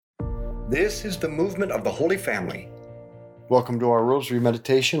This is the movement of the Holy Family. Welcome to our Rosary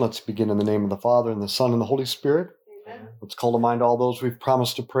Meditation. Let's begin in the name of the Father, and the Son, and the Holy Spirit. Amen. Let's call to mind all those we've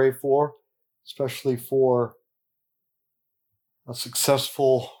promised to pray for, especially for a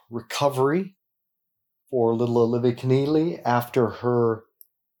successful recovery for little Olivia Keneally after her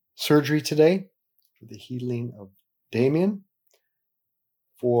surgery today, for the healing of Damien,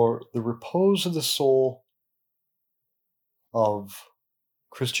 for the repose of the soul of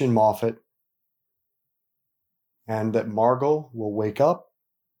Christian Moffat, and that Margot will wake up,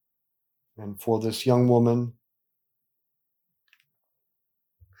 and for this young woman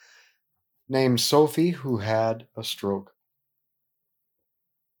named Sophie who had a stroke.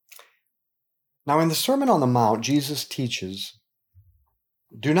 Now, in the Sermon on the Mount, Jesus teaches,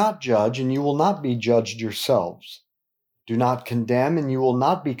 "Do not judge, and you will not be judged yourselves. Do not condemn, and you will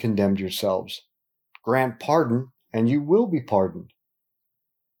not be condemned yourselves. Grant pardon, and you will be pardoned."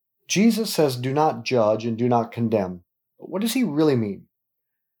 Jesus says, do not judge and do not condemn. But what does he really mean?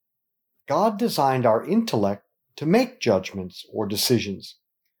 God designed our intellect to make judgments or decisions.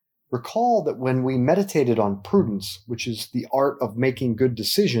 Recall that when we meditated on prudence, which is the art of making good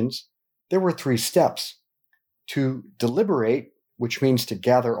decisions, there were 3 steps. To deliberate, which means to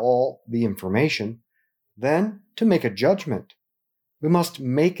gather all the information, then to make a judgment. We must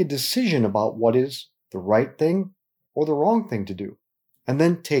make a decision about what is the right thing or the wrong thing to do, and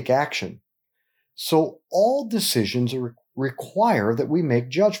then take action. So all decisions require that we make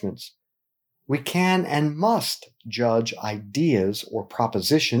judgments. We can and must judge ideas or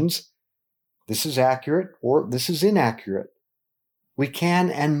propositions. This is accurate or this is inaccurate. We can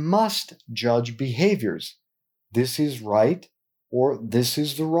and must judge behaviors. This is right or this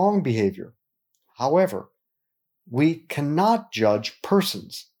is the wrong behavior. However, we cannot judge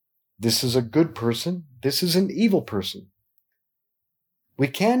persons. This is a good person. This is an evil person. We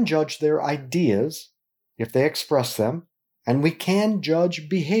can judge their ideas if they express them, and we can judge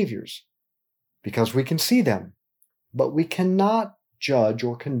behaviors because we can see them, but we cannot judge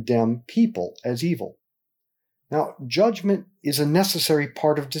or condemn people as evil. Now, judgment is a necessary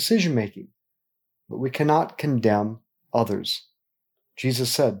part of decision-making, but we cannot condemn others.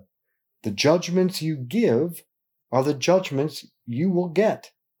 Jesus said, "The judgments you give are the judgments you will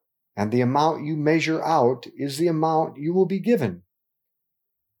get, and the amount you measure out is the amount you will be given."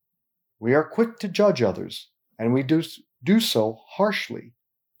 We are quick to judge others, and we do so harshly,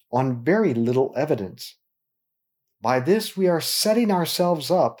 on very little evidence. By this, we are setting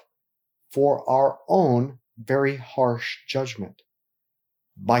ourselves up for our own very harsh judgment.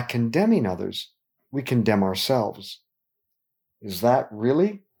 By condemning others, we condemn ourselves. Is that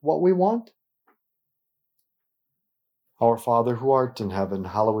really what we want? Our Father who art in heaven,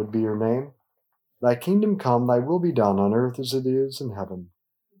 hallowed be your name. Thy kingdom come, thy will be done on earth as it is in heaven.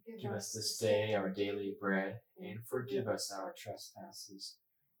 Give us this day our daily bread, and forgive us our trespasses,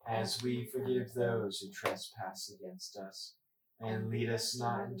 as we forgive those who trespass against us. And lead us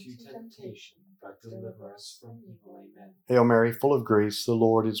not into temptation, but deliver us from evil. Amen. Hail Mary, full of grace, the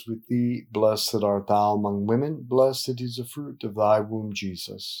Lord is with thee. Blessed art thou among women. Blessed is the fruit of thy womb,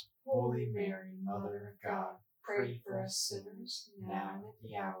 Jesus. Holy Mary, Mother of God, pray for us sinners, now and at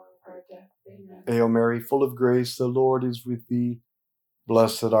the hour of our death. Amen. Hail Mary, full of grace, the Lord is with thee.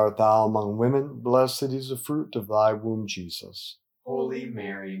 Blessed art thou among women. Blessed is the fruit of thy womb, Jesus. Holy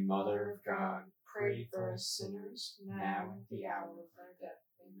Mary, Mother of God, pray for us sinners, now and at the hour of our death.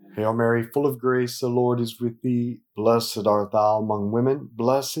 Amen. Hail Mary, full of grace, the Lord is with thee. Blessed art thou among women.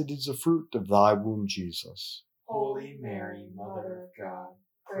 Blessed is the fruit of thy womb, Jesus. Holy Mary, Mother of God,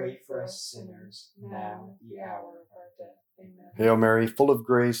 pray for us sinners, now and at the hour of our death. Amen. Hail Mary, full of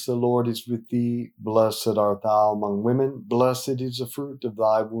grace, the Lord is with thee. Blessed art thou among women. Blessed is the fruit of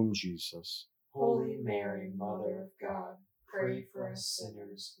thy womb, Jesus. Holy Mary, Mother of God, pray for us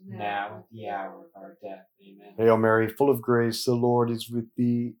sinners, now at the hour of our death. Amen. Hail Mary, full of grace, the Lord is with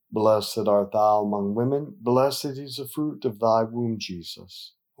thee. Blessed art thou among women. Blessed is the fruit of thy womb,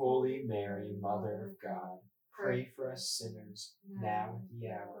 Jesus. Holy Mary, Mother of God, pray for us sinners, now at the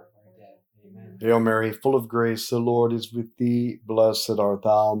hour of our death. Amen. Hail Mary, full of grace, the Lord is with thee. Blessed art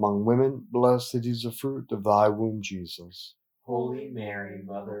thou among women. Blessed is the fruit of thy womb, Jesus. Holy Mary,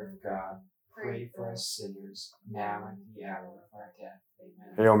 Mother of God, pray for us sinners, now and at the hour of our death.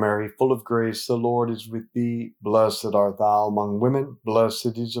 Amen. Hail Mary, full of grace, the Lord is with thee. Blessed art thou among women.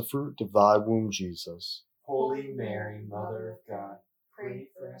 Blessed is the fruit of thy womb, Jesus. Holy Mary, Mother of God, pray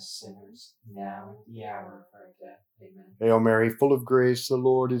for us sinners, now at the hour of our death. Amen. Hail Mary, full of grace, the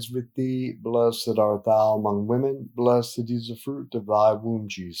Lord is with thee. Blessed art thou among women. Blessed is the fruit of thy womb,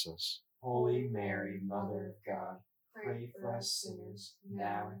 Jesus. Holy Mary, Mother of God, pray for us sinners,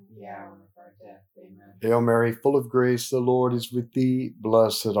 now and at the hour of our death. Amen. Hail Mary, full of grace, the Lord is with thee.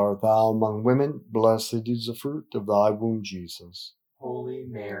 Blessed art thou among women. Blessed is the fruit of thy womb, Jesus. Holy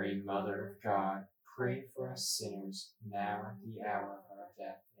Mary, Mother of God, pray for us sinners, now and at the hour of our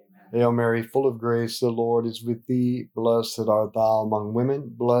death. Amen. Hail Mary, full of grace, the Lord is with thee. Blessed art thou among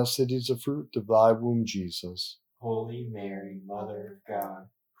women. Blessed is the fruit of thy womb, Jesus. Holy Mary, Mother of God,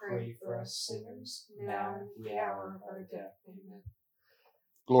 pray for us sinners, now and at the hour of our death. Amen.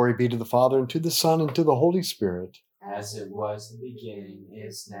 Glory be to the Father, and to the Son, and to the Holy Spirit. As it was in the beginning,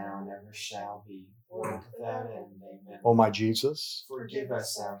 is now, and ever shall be, world without end. Amen. O my Jesus, Forgive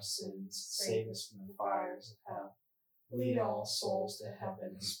us our sins, save us from the fires of hell. Lead all souls to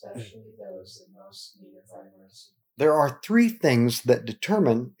heaven, especially those in most need of thy mercy. there are three things that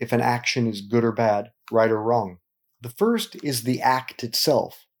determine if an action is good or bad, right or wrong. The first is the act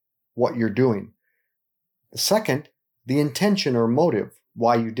itself, what you're doing. The second, the intention or motive,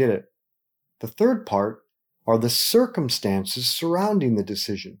 why you did it. The third part are the circumstances surrounding the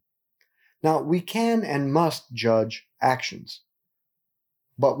decision. Now, we can and must judge actions,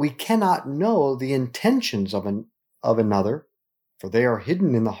 but we cannot know the intentions of another, for they are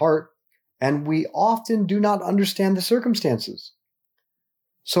hidden in the heart, and we often do not understand the circumstances.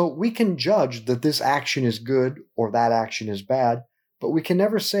 So we can judge that this action is good or that action is bad, but we can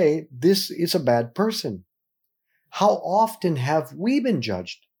never say this is a bad person. How often have we been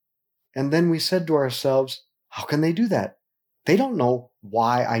judged? And then we said to ourselves, how can they do that? They don't know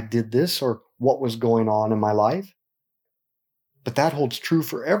why I did this or what was going on in my life. But that holds true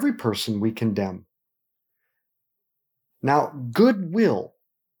for every person we condemn. Now, goodwill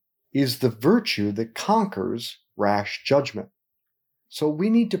is the virtue that conquers rash judgment. So we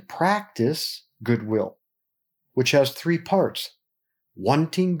need to practice goodwill, which has three parts: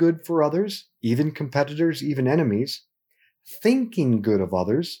 wanting good for others, even competitors, even enemies; thinking good of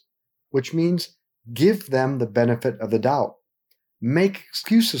others, which means give them the benefit of the doubt, make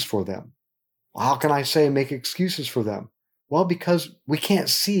excuses for them. How can I say make excuses for them? Well, because we can't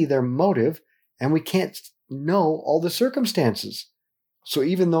see their motive and we can't know all the circumstances. So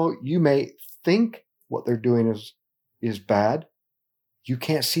even though you may think what they're doing is bad, you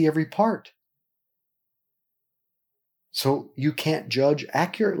can't see every part. So you can't judge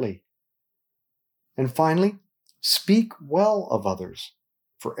accurately. And finally, speak well of others,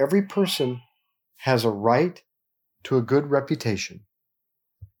 for every person has a right to a good reputation.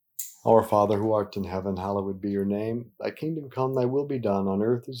 Our Father who art in heaven, hallowed be your name. Thy kingdom come, thy will be done on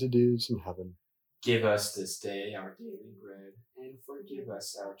earth as it is in heaven. Give us this day our daily bread, and forgive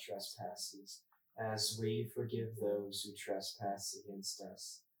us our trespasses, as we forgive those who trespass against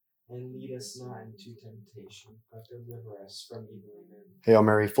us. And lead us not into temptation, but deliver us from evil. Amen. Hail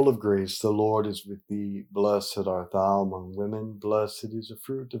Mary, full of grace, the Lord is with thee. Blessed art thou among women. Blessed is the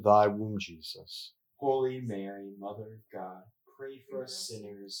fruit of thy womb, Jesus. Holy Mary, Mother of God, pray for us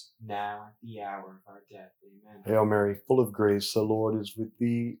sinners, now at the hour of our death. Amen. Hail Mary, full of grace, the Lord is with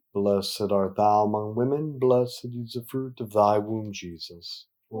thee. Blessed art thou among women. Blessed is the fruit of thy womb, Jesus.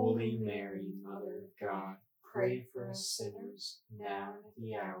 Holy Mary, Mother of God, pray for us sinners, now and at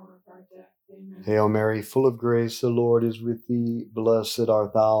the hour of our death. Amen. Hail Mary, full of grace, the Lord is with thee. Blessed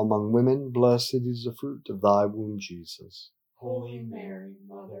art thou among women. Blessed is the fruit of thy womb, Jesus. Holy Mary,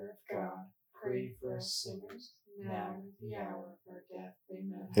 Mother of God, pray for us sinners, now and at the hour of our death.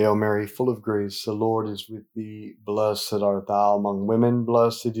 Amen. Hail Mary, full of grace, the Lord is with thee. Blessed art thou among women.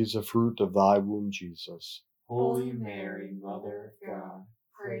 Blessed is the fruit of thy womb, Jesus. Holy Mary, Mother of God,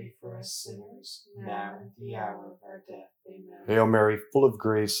 pray for us sinners, now and at the hour of our death. Amen. Hail Mary, full of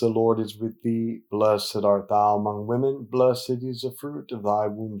grace, the Lord is with thee. Blessed art thou among women. Blessed is the fruit of thy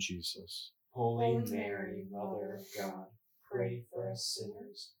womb, Jesus. Holy Mary, Mother of God, pray for us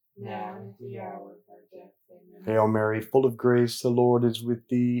sinners, now and at the hour of our death. Amen. Hail Mary, full of grace, the Lord is with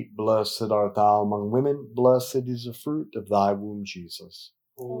thee. Blessed art thou among women. Blessed is the fruit of thy womb, Jesus.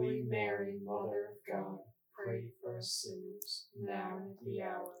 Holy Mary, Mother of God, pray for us sinners, now and at the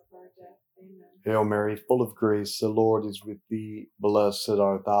hour of our death. Amen. Hail Mary, full of grace, the Lord is with thee. Blessed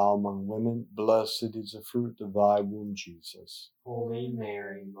art thou among women. Blessed is the fruit of thy womb, Jesus. Holy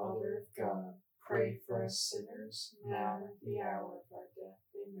Mary, Mother of God, pray for us sinners, now and at the hour of our death.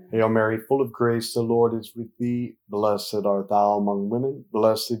 Amen. Hail Mary, full of grace, the Lord is with thee. Blessed art thou among women.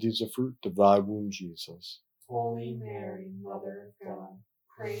 Blessed is the fruit of thy womb, Jesus. Holy Mary, Mother of God,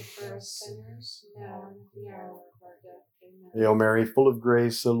 pray for us sinners, now and at the hour of our death. Amen. Hail Mary, full of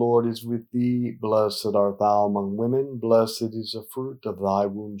grace, the Lord is with thee. Blessed art thou among women. Blessed is the fruit of thy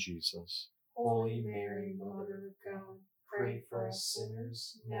womb, Jesus. Holy Mary, Mother of God, pray for us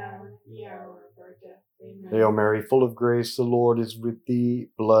sinners, now and at the hour of our death. Amen. Hail Mary, full of grace, the Lord is with thee.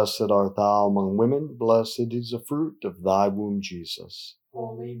 Blessed art thou among women. Blessed is the fruit of thy womb, Jesus.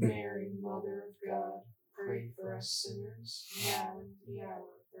 Holy Mary, Mother of God, pray for us sinners, now and at the hour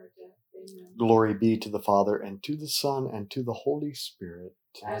of our death. Amen. Glory be to the Father, and to the Son, and to the Holy Spirit.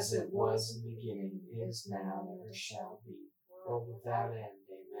 As it was in the beginning, is now, and ever shall be, world without end.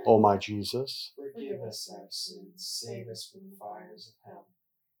 Amen. O my Jesus, Forgive us our sins, save us from the fires of hell.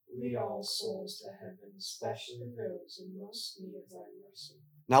 Lead all souls to heaven, especially those in most need of thy mercy.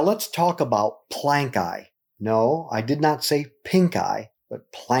 now let's talk about plank eye. No, I did not say pink eye,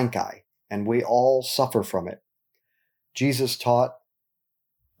 but plank eye, and we all suffer from it. Jesus taught,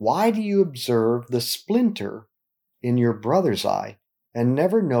 "Why do you observe the splinter in your brother's eye and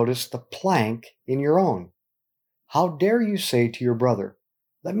never notice the plank in your own? How dare you say to your brother,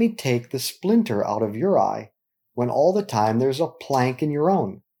 'Let me take the splinter out of your eye,' when all the time there's a plank in your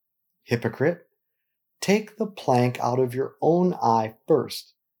own? Hypocrite, take the plank out of your own eye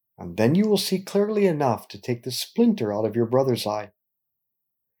first, and then you will see clearly enough to take the splinter out of your brother's eye."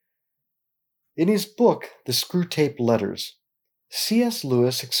 In his book, The Screwtape Letters, C.S.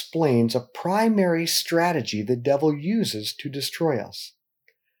 Lewis explains a primary strategy the devil uses to destroy us.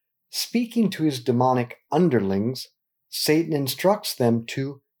 Speaking to his demonic underlings, Satan instructs them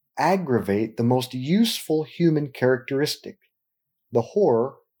to aggravate the most useful human characteristic, the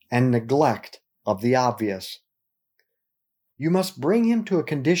horror and neglect of the obvious. You must bring him to a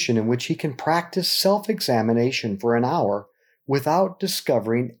condition in which he can practice self-examination for an hour without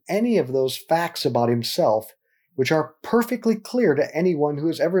discovering any of those facts about himself which are perfectly clear to anyone who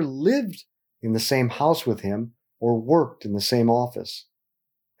has ever lived in the same house with him or worked in the same office.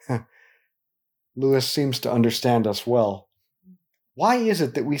 Lewis seems to understand us well. Why is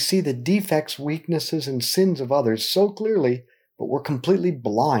it that we see the defects, weaknesses, and sins of others so clearly, but we're completely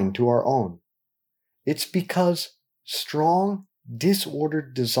blind to our own? It's because strong,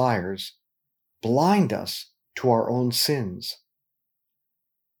 disordered desires blind us to our own sins.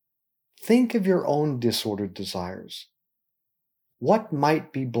 Think of your own disordered desires. What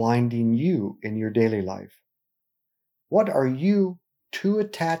might be blinding you in your daily life? What are you too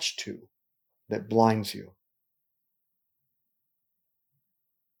attached to that blinds you?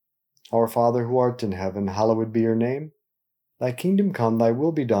 Our Father who art in heaven, hallowed be your name. Thy kingdom come, thy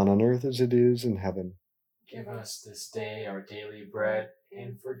will be done on earth as it is in heaven. Give us this day our daily bread,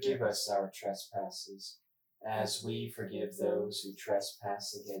 and forgive us our trespasses, as we forgive those who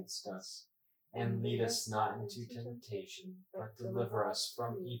trespass against us. And lead us not into temptation, but deliver us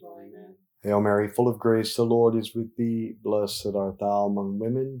from evil. Amen. Hail Mary, full of grace, the Lord is with thee. Blessed art thou among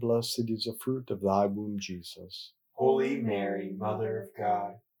women. Blessed is the fruit of thy womb, Jesus. Holy Mary, Mother of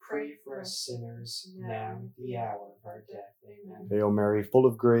God, pray for us sinners, now and at the hour of our death. Amen. Hail Mary, full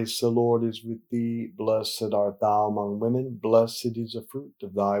of grace, the Lord is with thee. Blessed art thou among women. Blessed is the fruit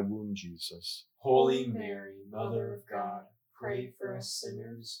of thy womb, Jesus. Holy Mary, Mother of God, pray for us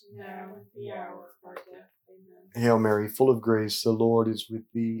sinners, now and at the hour of our death. Amen. Hail Mary, full of grace, the Lord is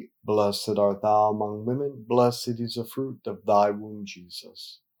with thee. Blessed art thou among women. Blessed is the fruit of thy womb,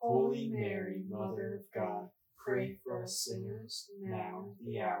 Jesus. Holy Mary, Mother of God, pray for us sinners, now and at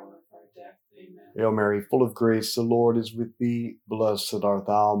the hour of our death. Amen. Hail Mary, full of grace, the Lord is with thee. Blessed art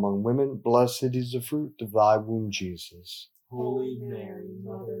thou among women. Blessed is the fruit of thy womb, Jesus. Holy Mary,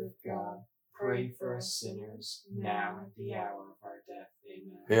 Mother of God, pray for us sinners, now and at the hour of our death.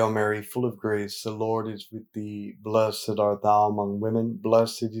 Amen. Hail Mary, full of grace, the Lord is with thee. Blessed art thou among women.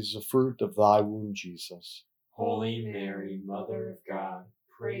 Blessed is the fruit of thy womb, Jesus. Holy Mary, Mother of God,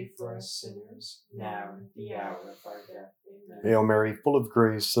 pray for us sinners, now and at the hour of our death. Amen. Hail Mary, full of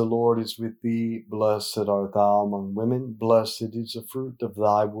grace, the Lord is with thee. Blessed art thou among women. Blessed is the fruit of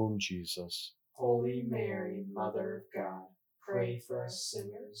thy womb, Jesus. Holy Mary, Mother of God, pray for us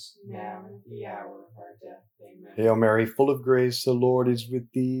sinners, now and at the hour of our death. Amen. Hail Mary, full of grace, the Lord is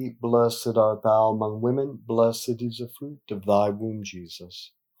with thee. Blessed art thou among women. Blessed is the fruit of thy womb,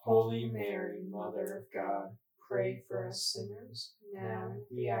 Jesus. Holy Mary, Mother of God, pray for us sinners, now and at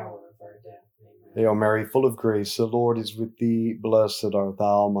the hour of our death. Amen. Hail Mary, full of grace, the Lord is with thee. Blessed art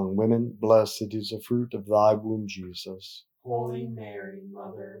thou among women. Blessed is the fruit of thy womb, Jesus. Holy Mary,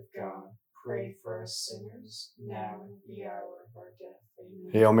 Mother of God, pray for us sinners, now and at the hour of our death.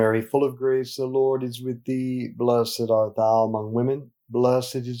 Amen. Hail Mary, full of grace, the Lord is with thee. Blessed art thou among women.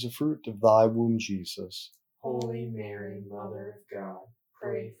 Blessed is the fruit of thy womb, Jesus. Holy Mary, Mother of God,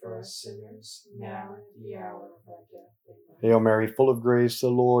 pray for us sinners, now and at the hour of our death. Amen. Hail Mary, full of grace, the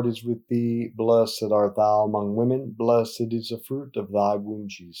Lord is with thee. Blessed art thou among women. Blessed is the fruit of thy womb,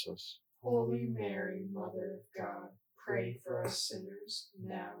 Jesus. Holy Mary, Mother of God, pray for us sinners,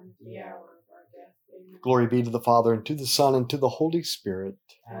 now and at the hour of our death. Amen. Glory be to the Father, and to the Son, and to the Holy Spirit.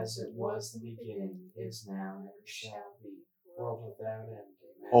 As it was in the beginning, is now, and ever shall be, world without end.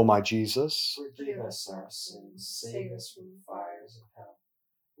 Amen. O my Jesus, Forgive us our sins, save us from the fires of hell.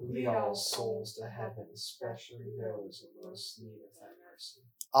 Lead all souls to heaven, especially those in most need of thy mercy.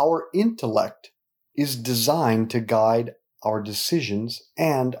 our intellect is designed to guide our decisions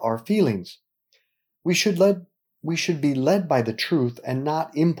and our feelings. We should be led by the truth and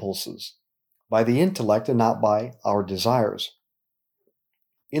not impulses, by the intellect and not by our desires.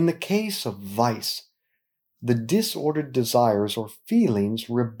 In the case of vice, the disordered desires or feelings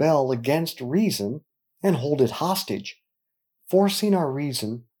rebel against reason and hold it hostage, forcing our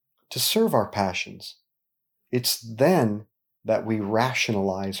reason to serve our passions. It's then that we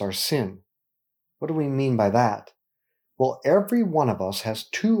rationalize our sin. What do we mean by that? Well, every one of us has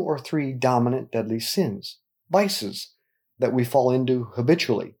 2 or 3 dominant deadly sins, vices, that we fall into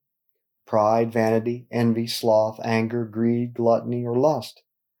habitually: pride, vanity, envy, sloth, anger, greed, gluttony, or lust.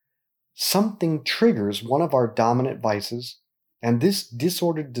 Something triggers one of our dominant vices, and this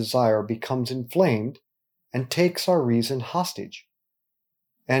disordered desire becomes inflamed and takes our reason hostage,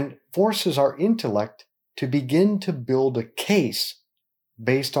 and forces our intellect to begin to build a case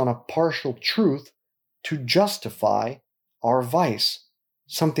based on a partial truth to justify our vice.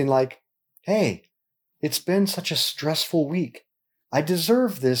 Something like, hey, it's been such a stressful week. I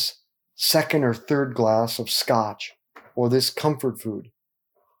deserve this 2nd or 3rd glass of scotch or this comfort food.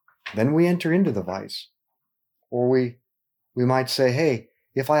 Then we enter into the vice. Or we might say, hey,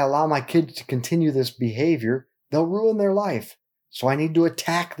 if I allow my kids to continue this behavior, they'll ruin their life. So I need to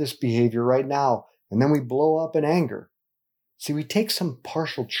attack this behavior right now. And then we blow up in anger. See, we take some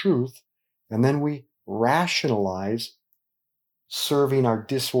partial truth and then we rationalize serving our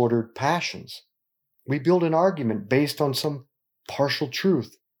disordered passions. We build an argument based on some partial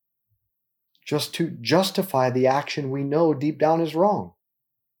truth, just to justify the action we know deep down is wrong.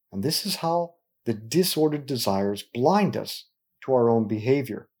 And this is how the disordered desires blind us to our own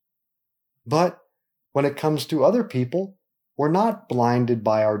behavior. But when it comes to other people, we're not blinded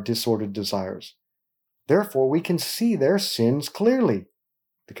by our disordered desires. Therefore, we can see their sins clearly,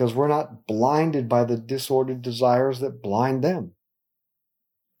 because we're not blinded by the disordered desires that blind them.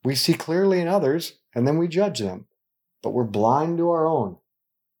 We see clearly in others, and then we judge them, but we're blind to our own,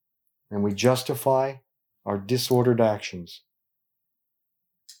 and we justify our disordered actions.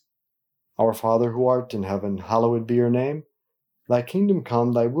 Our Father who art in heaven, hallowed be your name. Thy kingdom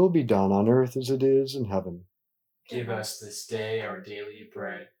come, thy will be done on earth as it is in heaven. Give us this day our daily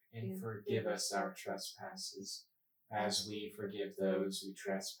bread, and forgive us our trespasses, as we forgive those who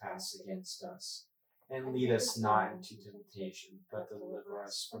trespass against us. And lead us not into temptation, but deliver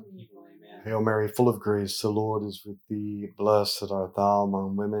us from evil. Amen. Hail Mary, full of grace, the Lord is with thee. Blessed art thou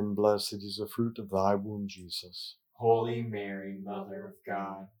among women, blessed is the fruit of thy womb, Jesus. Holy Mary, Mother of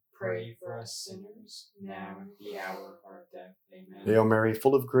God, pray for us sinners, now and at the hour of our death. Amen. Hail Mary,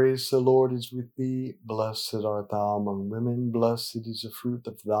 full of grace, the Lord is with thee. Blessed art thou among women, blessed is the fruit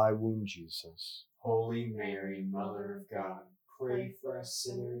of thy womb, Jesus. Holy Mary, Mother of God, pray for us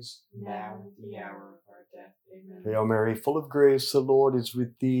sinners, now and at the hour of our death. Amen. Hail Mary, full of grace, the Lord is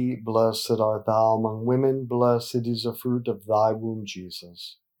with thee. Blessed art thou among women, blessed is the fruit of thy womb,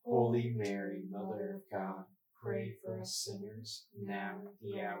 Jesus. Holy Mary, Mother of God, pray for us sinners, now and at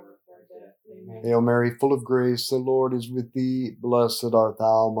the hour of our death. Amen. Hail Mary, full of grace, the Lord is with thee. Blessed art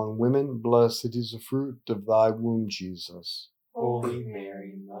thou among women, blessed is the fruit of thy womb, Jesus. Holy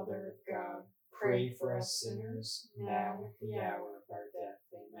Mary, Mother of God, pray for us sinners, now and at the hour of our death.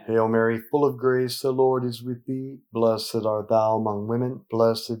 Amen. Hail Mary, full of grace, the Lord is with thee. Blessed art thou among women,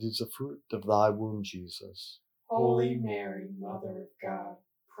 blessed is the fruit of thy womb, Jesus. Holy Mary, Mother of God,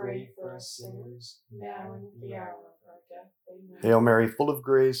 pray for us sinners, now and at the hour of our death. Amen. Hail Mary, full of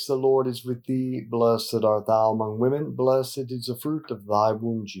grace, the Lord is with thee. Blessed art thou among women, blessed is the fruit of thy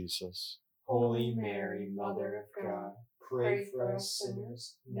womb, Jesus. Holy Mary, Mother of God, pray for us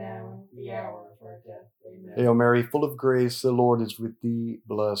sinners, now and at the hour of our death. Amen. Hail Mary, full of grace, the Lord is with thee.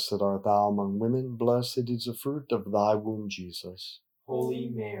 Blessed art thou among women, blessed is the fruit of thy womb, Jesus.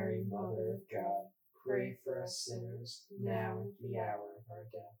 Holy Mary, Mother of God, pray for us sinners, now and at the hour of our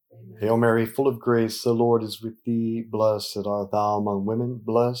death. Amen. Hail Mary, full of grace, the Lord is with thee. Blessed art thou among women,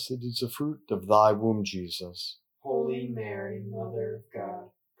 blessed is the fruit of thy womb, Jesus. Holy Mary, Mother of God,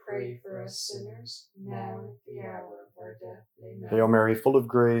 pray for us sinners, now and at the hour of our death. Amen. Hail Mary, full of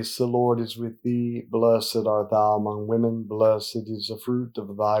grace, the Lord is with thee. Blessed art thou among women, blessed is the fruit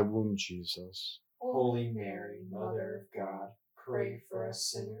of thy womb, Jesus. Holy Mary, Mother of God, pray for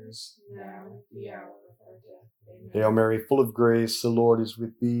us sinners, now and at the hour of our death. Amen. Hail Mary, full of grace, the Lord is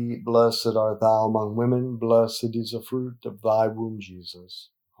with thee. Blessed art thou among women. Blessed is the fruit of thy womb, Jesus.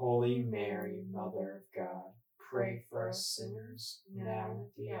 Holy Mary, Mother of God, pray for us sinners, now and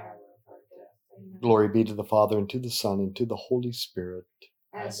at the hour of our death. Amen. Glory be to the Father, and to the Son, and to the Holy Spirit.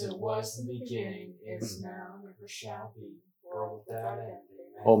 As it was in the beginning, is now, and ever shall be, world without end.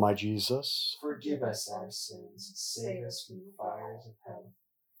 Amen. O my Jesus, Forgive us our sins, save us from the fires of hell.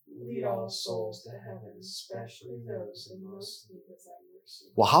 Lead all souls to heaven, especially those in most need of thy mercy.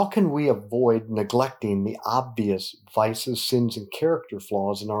 well, how can we avoid neglecting the obvious vices, sins, and character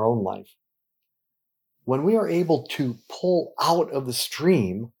flaws in our own life? When we are able to pull out of the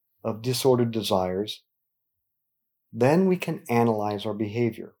stream of disordered desires, then we can analyze our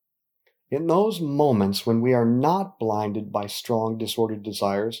behavior. In those moments when we are not blinded by strong disordered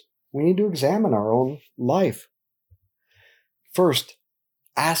desires, we need to examine our own life. First,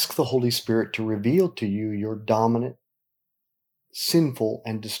 ask the Holy Spirit to reveal to you your dominant, sinful,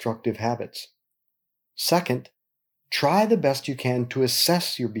 and destructive habits. Second, try the best you can to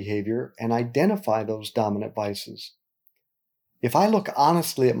assess your behavior and identify those dominant vices. If I look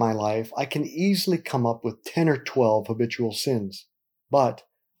honestly at my life, I can easily come up with 10 or 12 habitual sins, but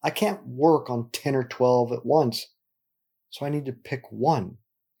I can't work on 10 or 12 at once, so I need to pick one,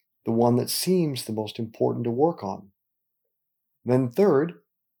 the one that seems the most important to work on. Then third,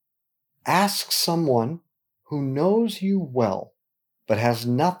 ask someone who knows you well, but has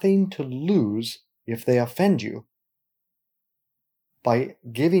nothing to lose if they offend you, by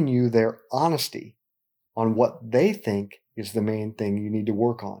giving you their honesty on what they think is the main thing you need to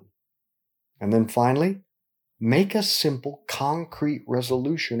work on. And then finally, make a simple, concrete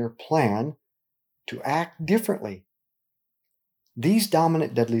resolution or plan to act differently. These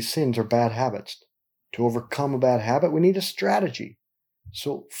dominant deadly sins are bad habits. To overcome a bad habit, we need a strategy.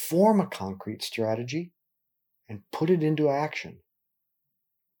 So form a concrete strategy and put it into action.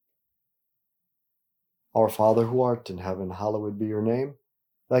 Our Father who art in heaven, hallowed be your name.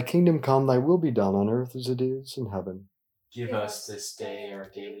 Thy kingdom come, thy will be done on earth as it is in heaven. Give us this day our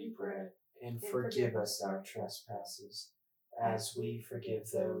daily bread, and forgive us our trespasses, as we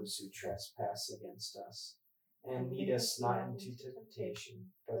forgive those who trespass against us. And lead us not into temptation,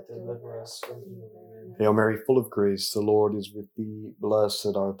 but deliver us from evil. Amen. Hail Mary, full of grace, the Lord is with thee.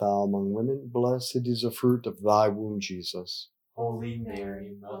 Blessed art thou among women. Blessed is the fruit of thy womb, Jesus. Holy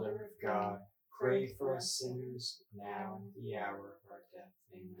Mary, Mother of God, pray for us sinners, now and at the hour of our death.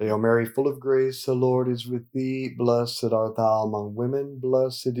 Amen. Hail Mary, full of grace, the Lord is with thee. Blessed art thou among women.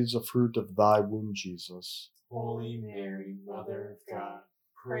 Blessed is the fruit of thy womb, Jesus. Holy Mary, Mother of God,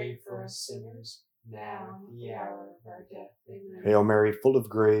 pray for us sinners, now and at the hour of our death. Amen. Hail Mary, full of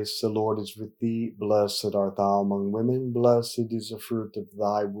grace, the Lord is with thee. Blessed art thou among women. Blessed is the fruit of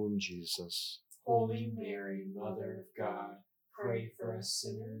thy womb, Jesus. Holy Mary, Mother of God, pray for us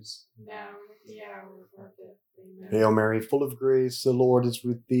sinners, now and at the hour of our death. Amen. Hail Mary, full of grace, the Lord is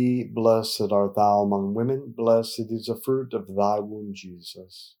with thee. Blessed art thou among women. Blessed is the fruit of thy womb,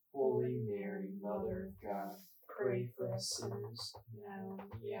 Jesus. Holy Mary, Mother of God, pray for us sinners, now and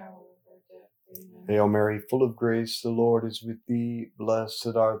at the hour of our death. Amen. Hail Mary, full of grace, the Lord is with thee.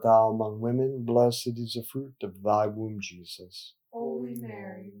 Blessed art thou among women. Blessed is the fruit of thy womb, Jesus. Holy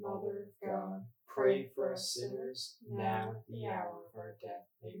Mary, Mother of God, pray for us sinners, now and at the hour of our death.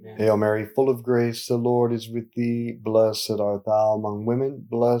 Amen. Hail Mary, full of grace, the Lord is with thee. Blessed art thou among women.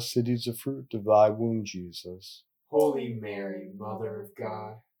 Blessed is the fruit of thy womb, Jesus. Holy Mary, Mother of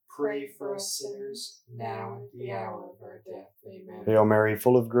God, pray for us sinners, now and at the hour of our death. Amen. Hail Mary,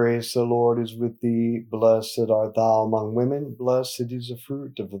 full of grace, the Lord is with thee. Blessed art thou among women. Blessed is the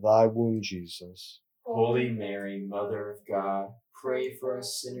fruit of thy womb, Jesus. Holy Mary, Mother of God, pray for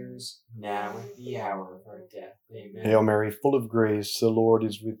us sinners, now and at the hour of our death. Amen. Hail Mary, full of grace, the Lord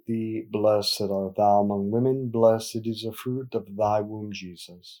is with thee. Blessed art thou among women. Blessed is the fruit of thy womb,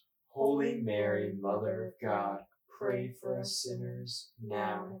 Jesus. Holy Mary, Mother of God, pray for us sinners,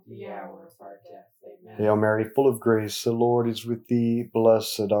 now and at the hour of our death. Amen. Hail Mary, full of grace, the Lord is with thee.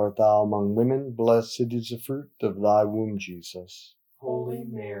 Blessed art thou among women. Blessed is the fruit of thy womb, Jesus. Holy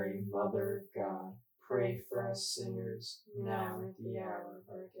Mary, Mother of God, pray for us sinners, now and at the hour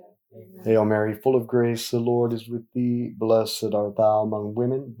of our death. Amen. Hail Mary, full of grace, the Lord is with thee. Blessed art thou among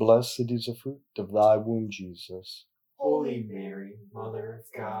women. Blessed is the fruit of thy womb, Jesus. Holy Mary, Mother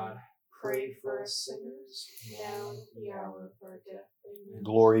of God, pray for us sinners, now and at the hour of our death. Amen.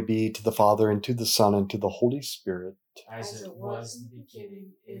 Glory be to the Father, and to the Son, and to the Holy Spirit. As it was in the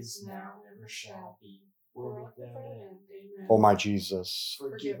beginning, is now, and ever shall be, world without end. Amen. O my Jesus,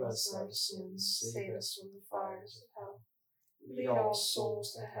 Forgive us our sins, save us from the fires of hell. Lead all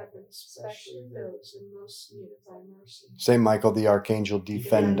souls to heaven, especially those in most need of thy mercy. Saint Michael the Archangel,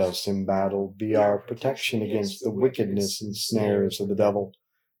 defend us in battle. Be our protection against the wickedness and snares of the devil.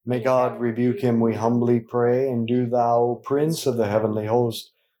 May God rebuke him, we humbly pray, and do thou, Prince of the heavenly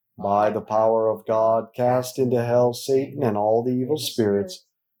host, by the power of God, cast into hell Satan and all the evil spirits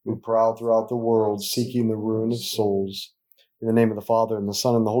who prowl throughout the world, seeking the ruin of souls. In the name of the Father, and the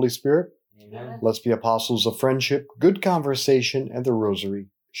Son, and the Holy Spirit, Amen. let's be apostles of friendship, good conversation, and the rosary.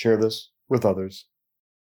 Share this with others.